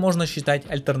обложку можно считать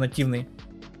альтернативной.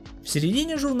 В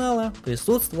середине журнала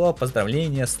присутствовало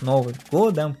поздравление с Новым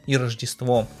годом и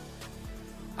Рождеством,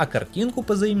 а картинку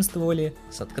позаимствовали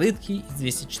с открытки из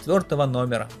 204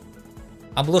 номера.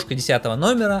 Обложка 10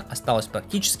 номера осталась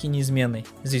практически неизменной,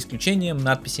 за исключением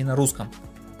надписей на русском.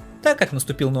 Так как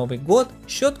наступил Новый год,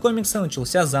 счет комикса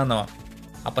начался заново,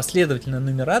 а последовательная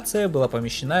нумерация была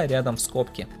помещена рядом в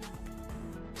скобки.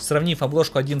 Сравнив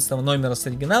обложку 11 номера с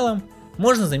оригиналом,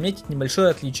 можно заметить небольшое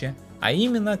отличие, а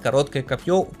именно короткое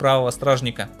копье у правого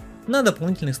стражника. На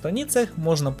дополнительных страницах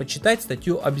можно почитать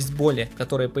статью о бейсболе,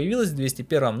 которая появилась в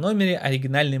 201 номере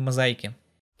оригинальной «Мозаики».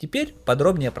 Теперь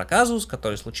подробнее про казус,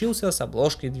 который случился с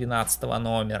обложкой 12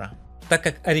 номера. Так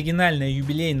как оригинальная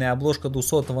юбилейная обложка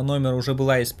 200 номера уже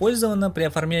была использована при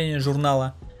оформлении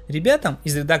журнала, ребятам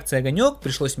из редакции «Огонек»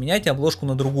 пришлось менять обложку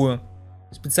на другую.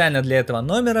 Специально для этого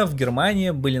номера в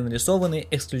Германии были нарисованы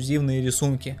эксклюзивные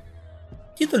рисунки.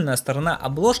 Титульная сторона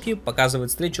обложки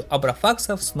показывает встречу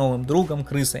абрафаксов с новым другом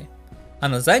крысой, а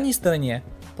на задней стороне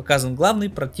показан главный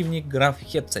противник граф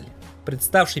Хетцель,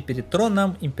 представший перед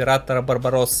троном императора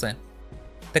Барбароссы.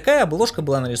 Такая обложка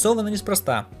была нарисована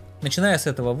неспроста. Начиная с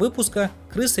этого выпуска,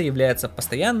 крыса является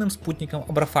постоянным спутником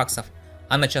абрафаксов.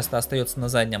 Она часто остается на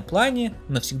заднем плане,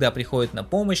 но всегда приходит на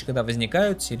помощь, когда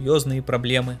возникают серьезные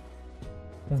проблемы.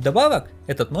 Вдобавок,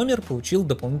 этот номер получил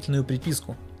дополнительную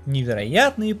приписку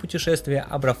 «Невероятные путешествия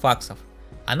абрафаксов».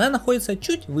 Она находится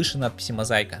чуть выше надписи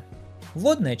 «Мозаика».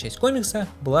 Вводная часть комикса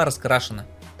была раскрашена,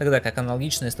 тогда как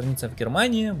аналогичная страница в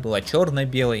Германии была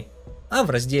черно-белой, а в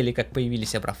разделе «Как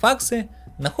появились абрафаксы»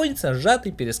 находится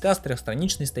сжатый пересказ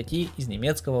трехстраничной статьи из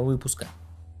немецкого выпуска.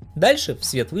 Дальше в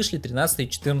свет вышли 13 и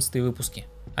 14 выпуски.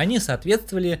 Они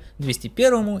соответствовали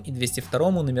 201 и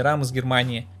 202 номерам из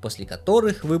Германии, после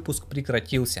которых выпуск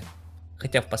прекратился.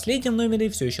 Хотя в последнем номере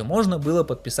все еще можно было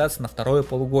подписаться на второе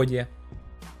полугодие.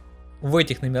 В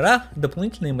этих номерах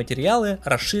дополнительные материалы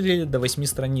расширили до 8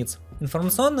 страниц.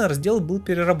 Информационный раздел был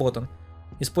переработан.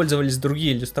 Использовались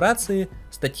другие иллюстрации,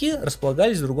 статьи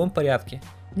располагались в другом порядке.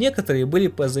 Некоторые были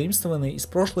позаимствованы из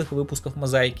прошлых выпусков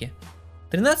Мозаики.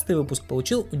 13-й выпуск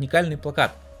получил уникальный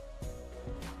плакат.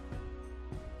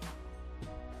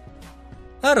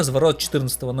 А разворот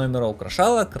 14 номера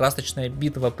украшала красочная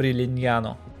битва при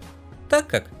Линьяно. Так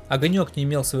как Огонек не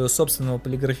имел своего собственного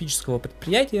полиграфического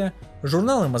предприятия,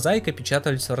 журналы Мозаика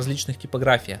печатались в различных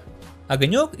типографиях.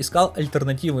 Огонек искал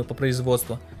альтернативы по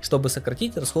производству, чтобы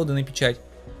сократить расходы на печать.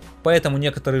 Поэтому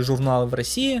некоторые журналы в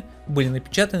России были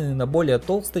напечатаны на более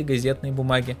толстой газетной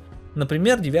бумаге,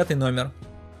 например, 9 номер.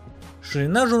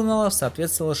 Ширина журналов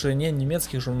соответствовала ширине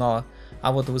немецких журналов,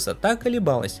 а вот высота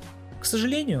колебалась. К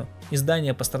сожалению,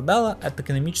 издание пострадало от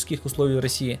экономических условий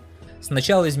России.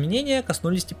 Сначала изменения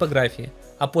коснулись типографии,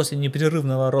 а после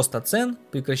непрерывного роста цен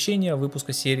 – прекращения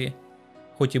выпуска серии.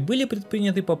 Хоть и были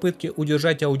предприняты попытки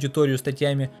удержать аудиторию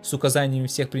статьями с указанием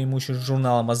всех преимуществ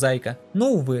журнала «Мозаика»,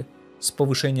 но, увы, с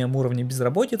повышением уровня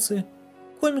безработицы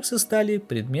комиксы стали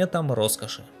предметом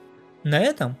роскоши. На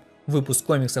этом выпуск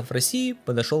комиксов в России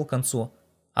подошел к концу,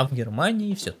 а в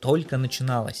Германии все только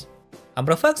начиналось.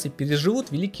 Абрафаксы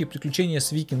переживут великие приключения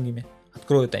с викингами,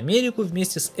 откроют Америку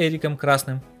вместе с Эриком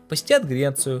Красным, посетят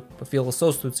Грецию,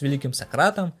 пофилософствуют с великим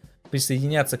Сократом,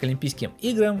 присоединятся к Олимпийским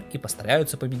играм и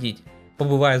постараются победить.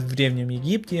 Побывают в Древнем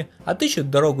Египте, отыщут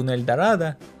дорогу на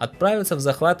Эльдорадо, отправятся в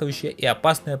захватывающее и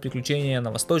опасное приключение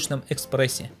на Восточном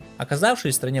экспрессе.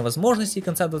 Оказавшись в стране возможностей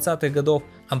конца 20-х годов,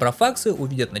 абрафаксы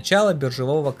увидят начало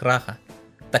биржевого краха,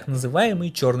 так называемый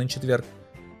Черный четверг.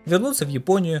 Вернутся в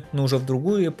Японию, но уже в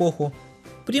другую эпоху,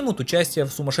 примут участие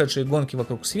в сумасшедшей гонке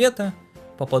вокруг света,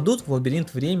 попадут в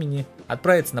лабиринт времени,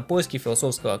 отправятся на поиски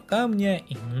философского камня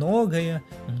и многое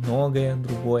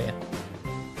другое.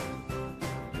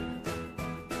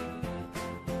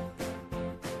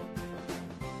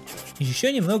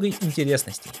 Еще немного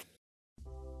интересностей.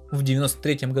 В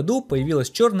 1993 году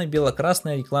появилась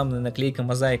черно-бело-красная рекламная наклейка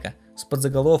 «Мозаика» с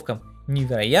подзаголовком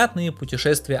 «Невероятные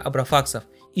путешествия абрафаксов»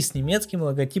 и с немецким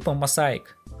логотипом MOSAIK.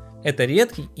 Это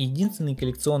редкий и единственный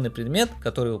коллекционный предмет,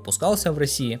 который выпускался в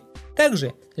России.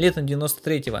 Также летом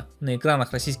 1993 на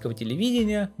экранах российского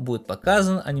телевидения будет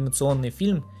показан анимационный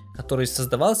фильм, который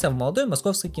создавался в молодой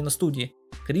московской киностудии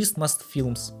Christmas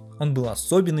Films. Он был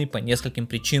особенный по нескольким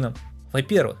причинам.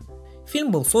 Во-первых,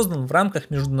 фильм был создан в рамках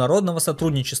международного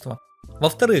сотрудничества.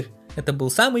 Во-вторых, это был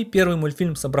самый первый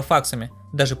мультфильм с абрафаксами,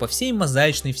 даже по всей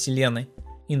мозаичной вселенной.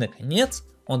 И наконец,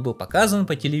 он был показан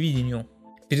по телевидению.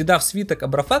 Передав свиток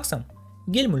абрафаксам,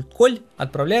 Гельмут Коль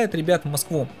отправляет ребят в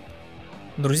Москву.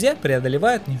 Друзья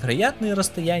преодолевают невероятные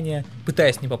расстояния,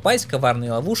 пытаясь не попасть в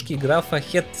коварные ловушки графа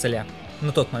Хетцеля.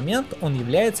 На тот момент он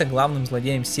является главным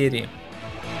злодеем серии.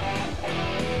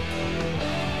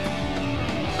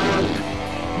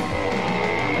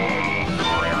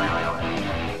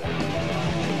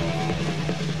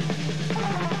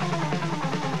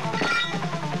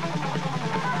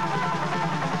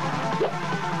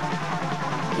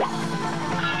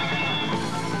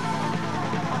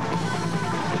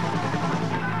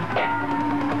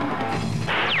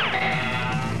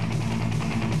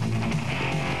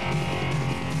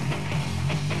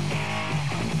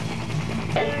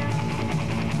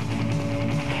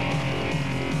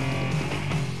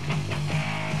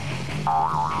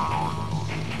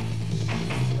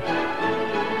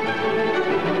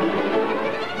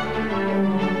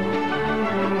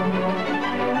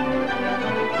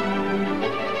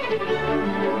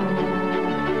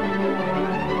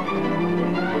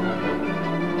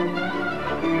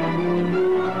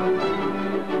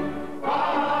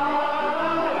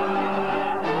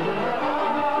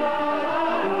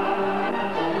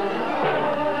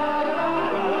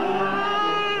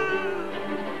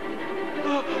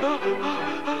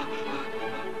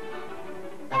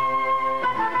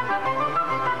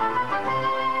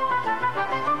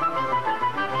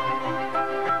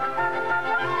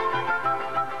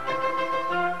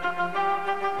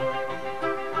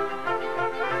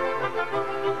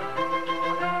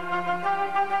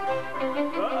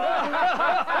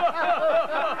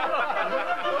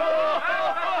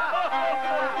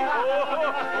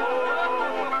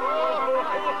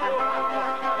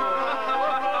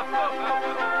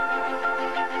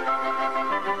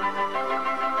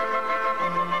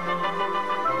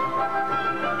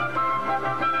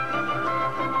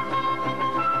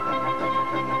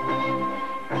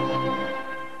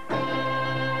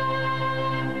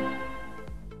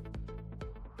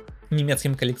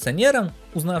 Немецким коллекционерам,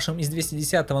 узнавшим из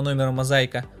 210 номера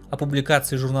 «Мозаика» о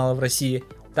публикации журнала в России,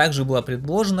 также была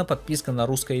предложена подписка на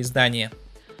русское издание.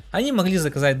 Они могли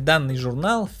заказать данный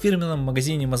журнал в фирменном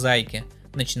магазине «Мозаики»,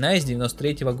 начиная с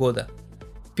 1993 года.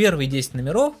 Первые 10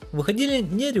 номеров выходили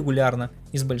нерегулярно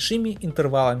и с большими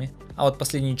интервалами, а вот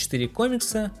последние 4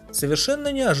 комикса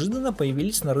совершенно неожиданно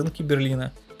появились на рынке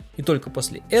Берлина и только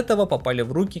после этого попали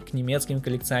в руки к немецким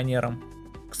коллекционерам.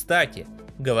 Кстати,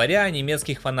 говоря о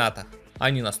немецких фанатах,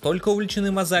 они настолько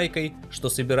увлечены «Мозаикой», что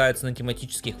собираются на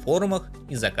тематических форумах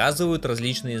и заказывают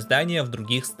различные издания в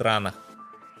других странах.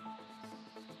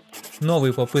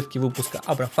 Новые попытки выпуска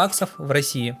абрафаксов в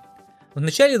России. В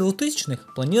начале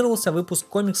 2000-х планировался выпуск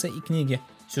комикса и книги,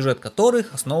 сюжет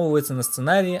которых основывается на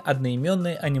сценарии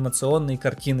одноименной анимационной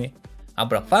картины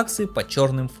 «Абрафаксы под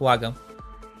черным флагом».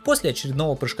 После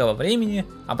очередного прыжка во времени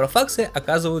абрафаксы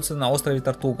оказываются на острове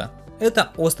Тартуга. Этот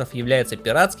остров является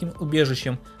пиратским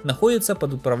убежищем, находится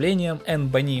под управлением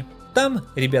Эн-Бани. Там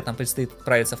ребятам предстоит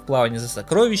отправиться в плавание за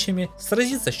сокровищами,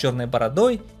 сразиться с черной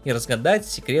бородой и разгадать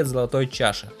секрет золотой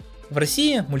чаши. В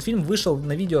России мультфильм вышел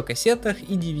на видеокассетах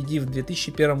и DVD в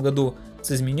 2001 году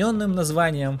с измененным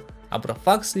названием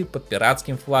 «Абрафаксы под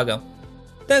пиратским флагом».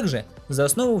 Также за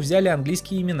основу взяли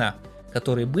английские имена,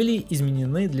 которые были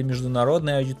изменены для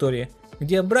международной аудитории,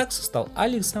 где Бракс стал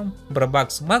Алексом,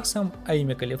 Брабакс Максом, а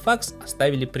имя Калифакс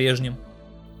оставили прежним.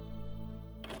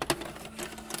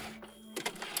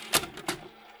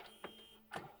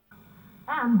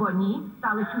 Эн-Бани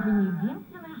стала чуть ли не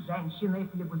единственной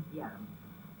женщиной-флебусьером.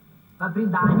 По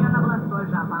преданию, она была столь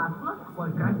же опасна,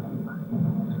 сколь красива.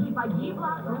 И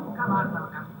погибла от рук коварного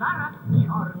корсара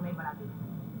черной бороды.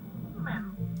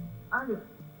 Мэм, Алекс,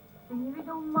 ты не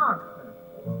видел Макса?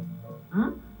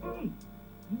 Эй,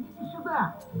 идите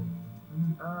сюда.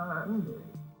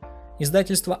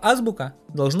 Издательство «Азбука»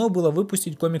 должно было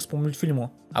выпустить комикс по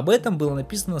мультфильму. Об этом было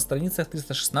написано на страницах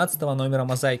 316 номера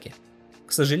 «Мозаики».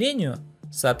 К сожалению,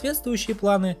 соответствующие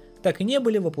планы так и не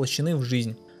были воплощены в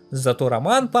жизнь. Зато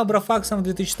роман по абрафаксам в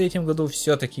 2003 году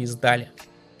все-таки издали.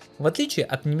 В отличие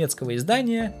от немецкого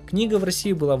издания, книга в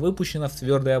России была выпущена в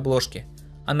твердой обложке.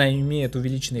 Она имеет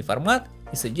увеличенный формат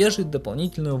и содержит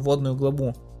дополнительную вводную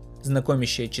главу,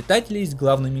 знакомящая читателей с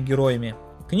главными героями.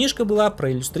 Книжка была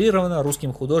проиллюстрирована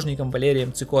русским художником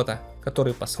Валерием Цикота,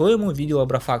 который по-своему видел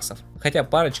абрафаксов, хотя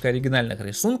парочка оригинальных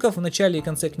рисунков в начале и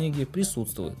конце книги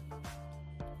присутствует.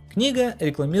 Книга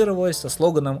рекламировалась со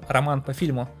слоганом «Роман по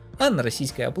фильму», а на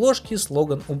российской обложке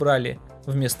слоган убрали,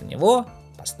 вместо него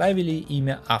поставили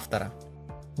имя автора.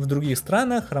 В других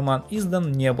странах роман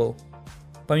издан не был.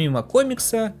 Помимо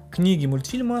комикса, книги,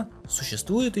 мультфильма,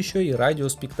 существует еще и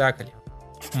радиоспектакль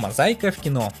 «Мозаика в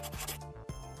кино».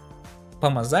 По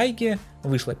 «Мозаике»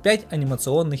 вышло 5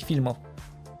 анимационных фильмов.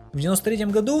 В 1993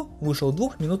 году вышел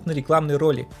 2-минутный рекламный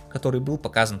ролик, который был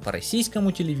показан по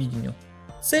российскому телевидению.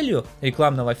 Целью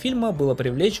рекламного фильма было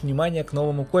привлечь внимание к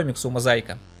новому комиксу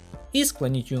 «Мозаика» и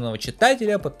склонить юного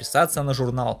читателя подписаться на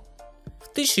журнал.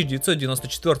 В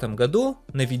 1994 году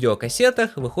на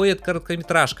видеокассетах выходит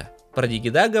короткометражка про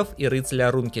дигидагов и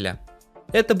рыцаря Рункеля.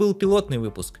 Это был пилотный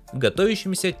выпуск к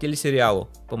готовящемуся телесериалу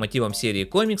по мотивам серии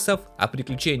комиксов о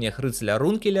приключениях рыцаря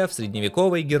Рункеля в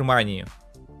средневековой Германии.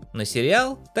 Но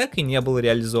сериал так и не был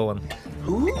реализован.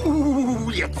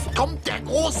 Jetzt kommt der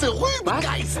große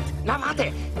Rübengeist. Na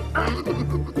warte.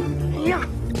 Ja.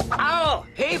 Au!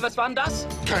 Hey, was war denn das?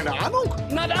 Keine Ahnung.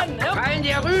 Na dann, fallen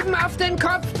dir Rüben auf den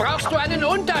Kopf, brauchst du einen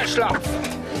Unterschlupf.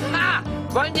 Ha!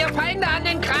 Wollen dir Feinde an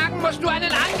den Kragen, musst du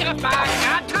einen Angriff wagen.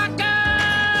 Attacke!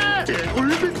 Der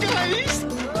Rübengeist?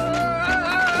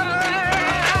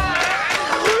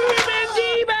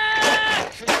 Rübendiebe!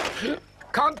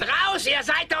 Kommt raus, ihr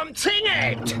seid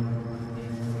umzingelt!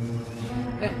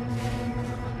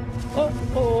 Oh,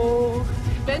 oh.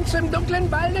 Wenn's im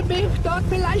dunklen Walde bebt, dort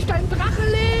vielleicht ein Drache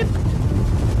lebt.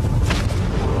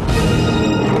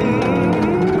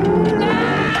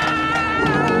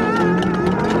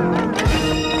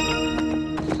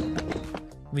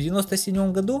 В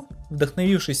 1997 году,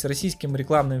 вдохновившись российским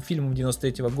рекламным фильмом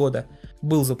 1993 года,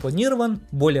 был запланирован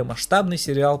более масштабный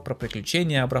сериал про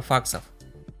приключения абрафаксов.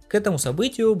 К этому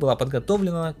событию была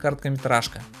подготовлена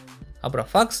короткометражка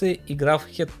 «Абрафаксы. Игра в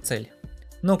Хетцель».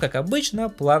 Но, как обычно,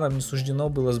 планам не суждено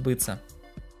было сбыться.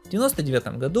 В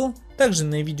 1999 году также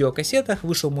на видеокассетах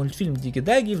вышел мультфильм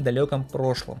Диги-Даги в далеком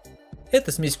прошлом.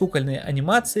 Это смесь кукольной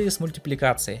анимации с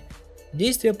мультипликацией.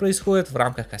 Действие происходит в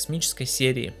рамках космической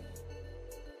серии.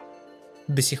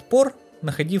 До сих пор,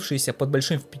 находившиеся под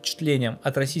большим впечатлением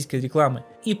от российской рекламы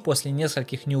и после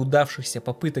нескольких неудавшихся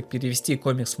попыток перевести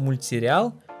комикс в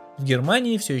мультсериал, в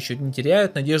Германии все еще не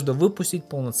теряют надежду выпустить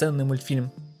полноценный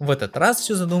мультфильм. В этот раз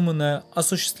все задуманное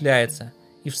осуществляется,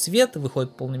 и в свет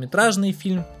выходит полнометражный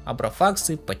фильм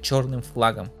 «Абрафаксы под черным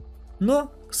флагом».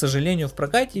 Но, к сожалению, в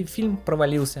прокате фильм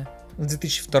провалился. В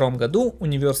 2002 году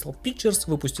Universal Pictures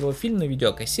выпустила фильм на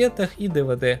видеокассетах и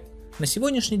DVD. На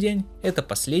сегодняшний день это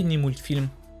последний мультфильм.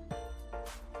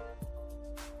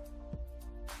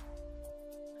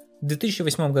 В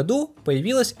 2008 году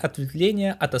появилось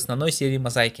ответвление от основной серии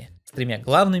Мозаики с 3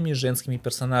 главными женскими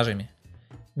персонажами.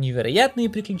 Невероятные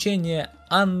приключения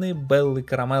Анны, Беллы,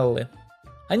 Карамеллы.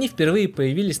 Они впервые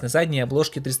появились на задней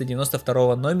обложке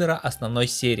 392 номера основной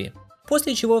серии.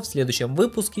 После чего в следующем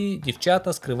выпуске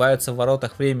девчата скрываются в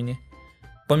воротах времени.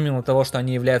 Помимо того, что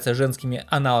они являются женскими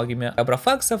аналогами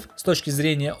абрафаксов с точки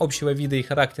зрения общего вида и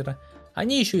характера,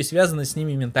 они еще и связаны с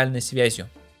ними ментальной связью.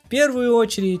 В первую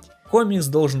очередь, комикс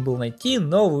должен был найти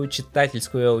новую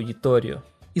читательскую аудиторию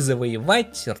и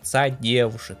завоевать сердца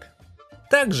девушек.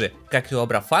 Так же, как и у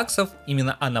абрафаксов,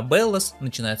 именно Аннабеллас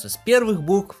начинаются с первых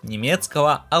букв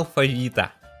немецкого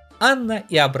алфавита. Анна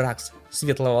и Абракс –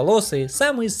 светловолосые,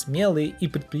 самые смелые и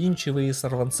предприимчивые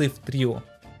сорванцы в трио.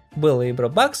 Белла и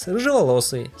Брабакс –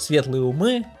 рыжеволосые, светлые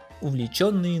умы,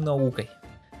 увлеченные наукой.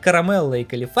 Карамелла и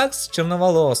Калифакс –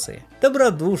 черноволосые,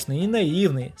 добродушные и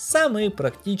наивные, самые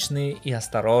практичные и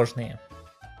осторожные.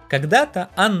 Когда-то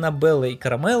Анна, Белла и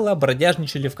Карамелла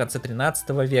бродяжничали в конце 13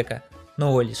 века,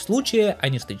 но волей случая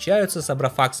они встречаются с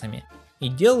абрафаксами и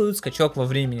делают скачок во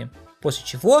времени, после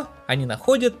чего они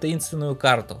находят таинственную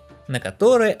карту, на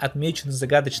которой отмечены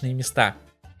загадочные места.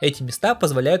 Эти места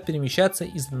позволяют перемещаться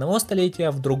из одного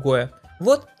столетия в другое.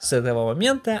 Вот с этого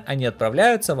момента они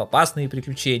отправляются в опасные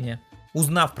приключения.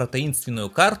 Узнав про таинственную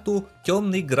карту,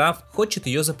 темный граф хочет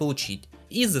ее заполучить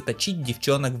и заточить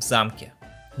девчонок в замке.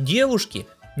 Девушки,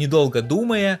 недолго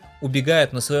думая,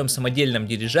 убегают на своем самодельном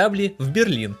дирижабле в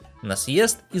Берлин на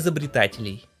съезд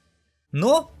изобретателей.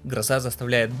 Но гроза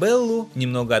заставляет Беллу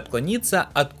немного отклониться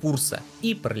от курса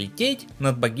и пролететь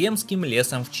над богемским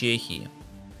лесом в Чехии.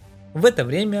 В это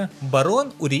время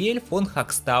барон Уриэль фон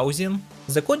Хакстаузен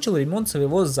закончил ремонт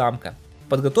своего замка,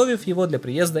 подготовив его для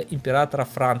приезда императора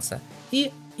Франца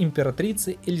и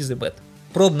императрицы Элизабет.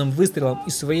 Пробным выстрелом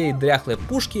из своей дряхлой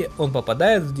пушки он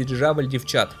попадает в дирижабль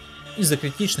девчат. Из-за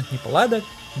критичных неполадок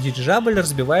дирижабль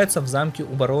разбивается в замке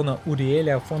у барона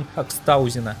Уриэля фон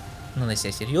Хакстаузена,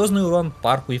 нанося серьезный урон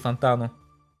парку и фонтану.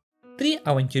 3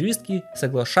 авантюристки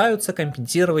соглашаются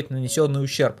компенсировать нанесенный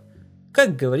ущерб,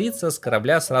 как говорится, с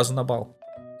корабля сразу на бал.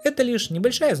 Это лишь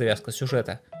небольшая завязка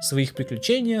сюжета. В своих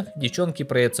приключениях девчонки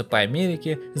проедутся по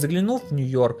Америке, заглянув в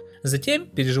Нью-Йорк, затем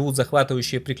переживут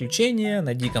захватывающие приключения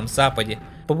на Диком Западе,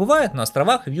 побывают на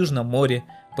островах в Южном море,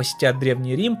 посетят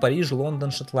Древний Рим, Париж,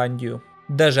 Лондон, Шотландию.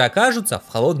 Даже окажутся в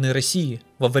холодной России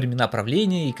во времена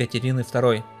правления Екатерины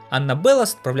II.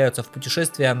 Аннабеллас отправляются в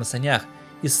путешествие на санях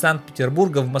из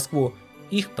Санкт-Петербурга в Москву.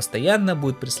 Их постоянно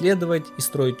будет преследовать и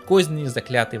строить козни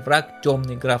заклятый враг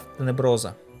темный граф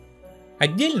Тенеброза.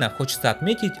 Отдельно хочется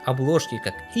отметить обложки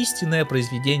как истинное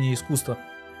произведение искусства.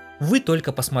 Вы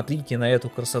только посмотрите на эту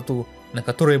красоту, на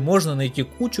которой можно найти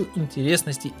кучу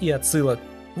интересностей и отсылок.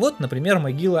 Вот, например,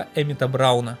 могила Эммита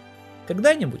Брауна.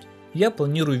 Когда-нибудь я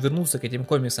планирую вернуться к этим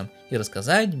комиксам и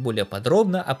рассказать более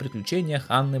подробно о приключениях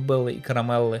Анны, Беллы и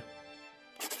Карамеллы.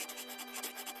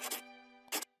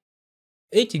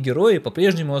 Эти герои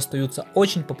по-прежнему остаются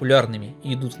очень популярными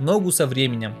и идут в ногу со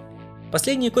временем.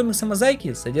 Последние комиксы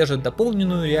Мозаики содержат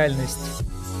дополненную реальность.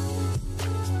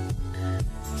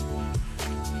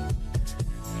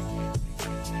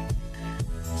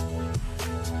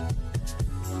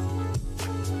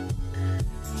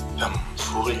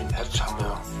 Vorigen Act haben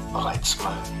wir bereits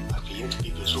mal erwähnt,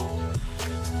 wie wir so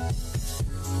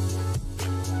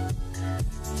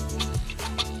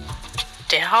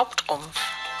der Hauptrumpf.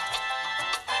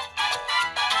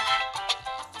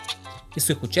 И с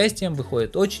их участием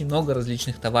выходит очень много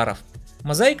различных товаров.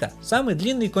 Мозаика – самый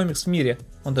длинный комикс в мире,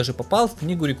 он даже попал в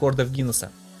книгу рекордов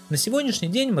Гиннесса. На сегодняшний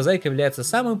день Мозаика является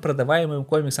самым продаваемым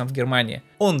комиксом в Германии.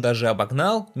 Он даже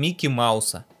обогнал Микки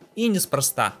Мауса. И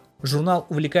неспроста. Журнал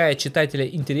увлекает читателя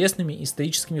интересными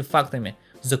историческими фактами,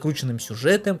 закрученным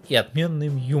сюжетом и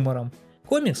отменным юмором.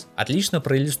 Комикс отлично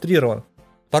проиллюстрирован.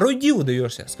 Порой диву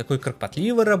даешься, с какой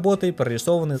кропотливой работой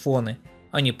прорисованы фоны,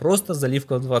 а не просто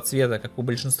заливка в 2 цвета, как у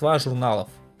большинства журналов.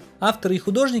 Авторы и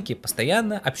художники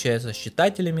постоянно общаются с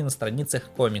читателями на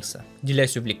страницах комикса,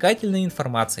 делясь увлекательной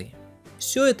информацией.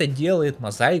 Все это делает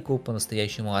Мозаику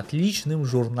по-настоящему отличным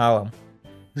журналом.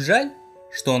 Жаль,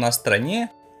 что у нас в стране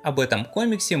об этом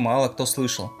комиксе мало кто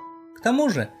слышал. К тому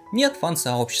же нет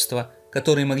фан-сообщества,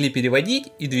 которые могли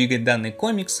переводить и двигать данный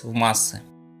комикс в массы.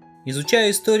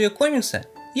 Изучая историю комикса,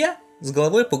 я с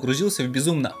головой погрузился в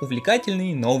безумно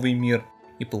увлекательный новый мир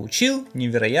и получил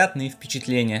невероятные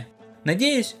впечатления.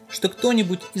 Надеюсь, что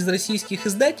кто-нибудь из российских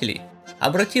издателей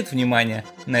обратит внимание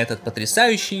на этот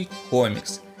потрясающий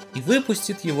комикс и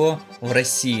выпустит его в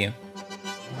России.